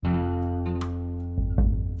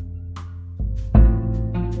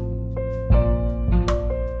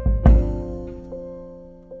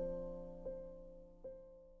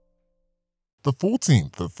The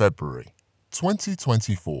 14th of February,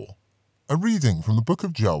 2024. A reading from the book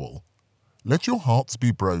of Joel. Let your hearts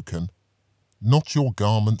be broken, not your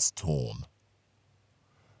garments torn.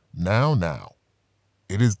 Now,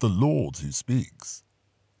 it is the Lord who speaks.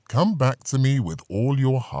 Come back to me with all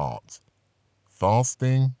your heart.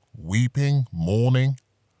 Fasting, weeping, mourning.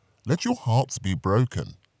 Let your hearts be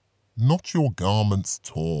broken, not your garments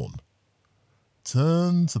torn.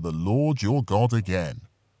 Turn to the Lord your God again,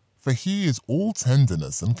 for he is all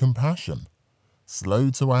tenderness and compassion,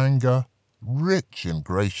 slow to anger, rich in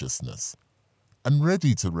graciousness, and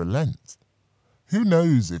ready to relent. Who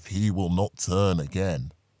knows if he will not turn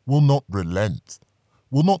again, will not relent,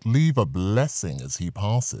 will not leave a blessing as he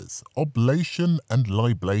passes, oblation and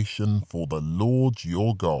libation for the Lord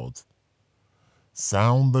your God.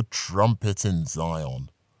 Sound the trumpet in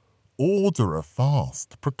Zion. Order a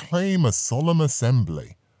fast, proclaim a solemn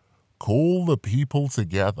assembly. Call the people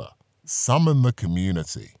together, summon the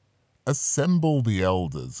community, assemble the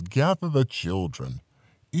elders, gather the children,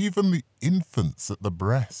 even the infants at the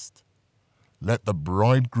breast. Let the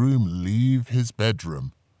bridegroom leave his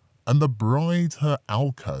bedroom, and the bride her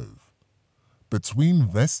alcove.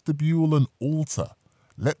 Between vestibule and altar,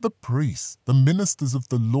 let the priests, the ministers of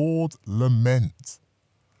the Lord, lament.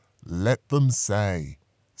 Let them say,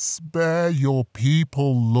 "Spare your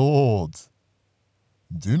people, Lord."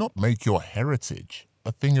 Do not make your heritage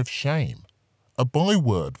a thing of shame, a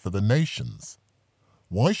byword for the nations.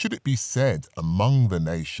 Why should it be said among the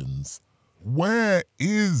nations, "Where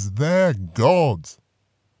is their God?"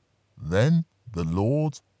 Then the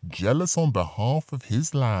Lord, jealous on behalf of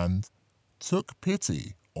his land, took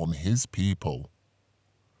pity on his people.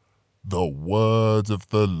 The word of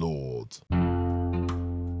the Lord.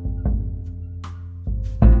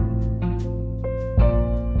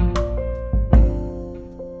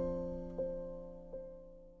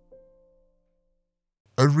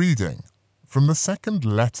 A reading from the second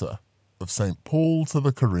letter of St. Paul to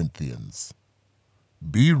the Corinthians.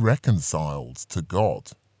 Be reconciled to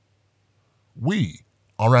God. We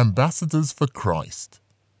are ambassadors for Christ.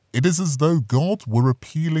 It is as though God were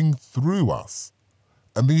appealing through us,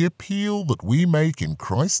 and the appeal that we make in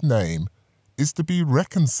Christ's name is to be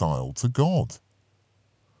reconciled to God.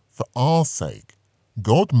 For our sake,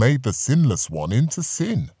 God made the sinless one into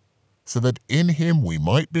sin, so that in him we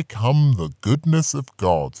might become the goodness of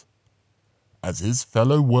God. As his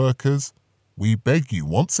fellow workers, we beg you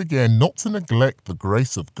once again not to neglect the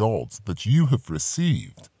grace of God that you have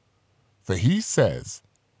received. For he says,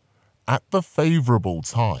 "At the favorable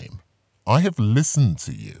time, I have listened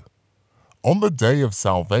to you. On the day of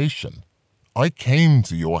salvation, I came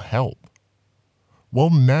to your help." Well,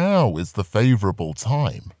 now is the favorable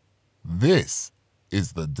time. This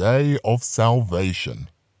is the day of salvation.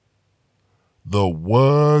 The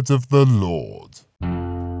word of the Lord.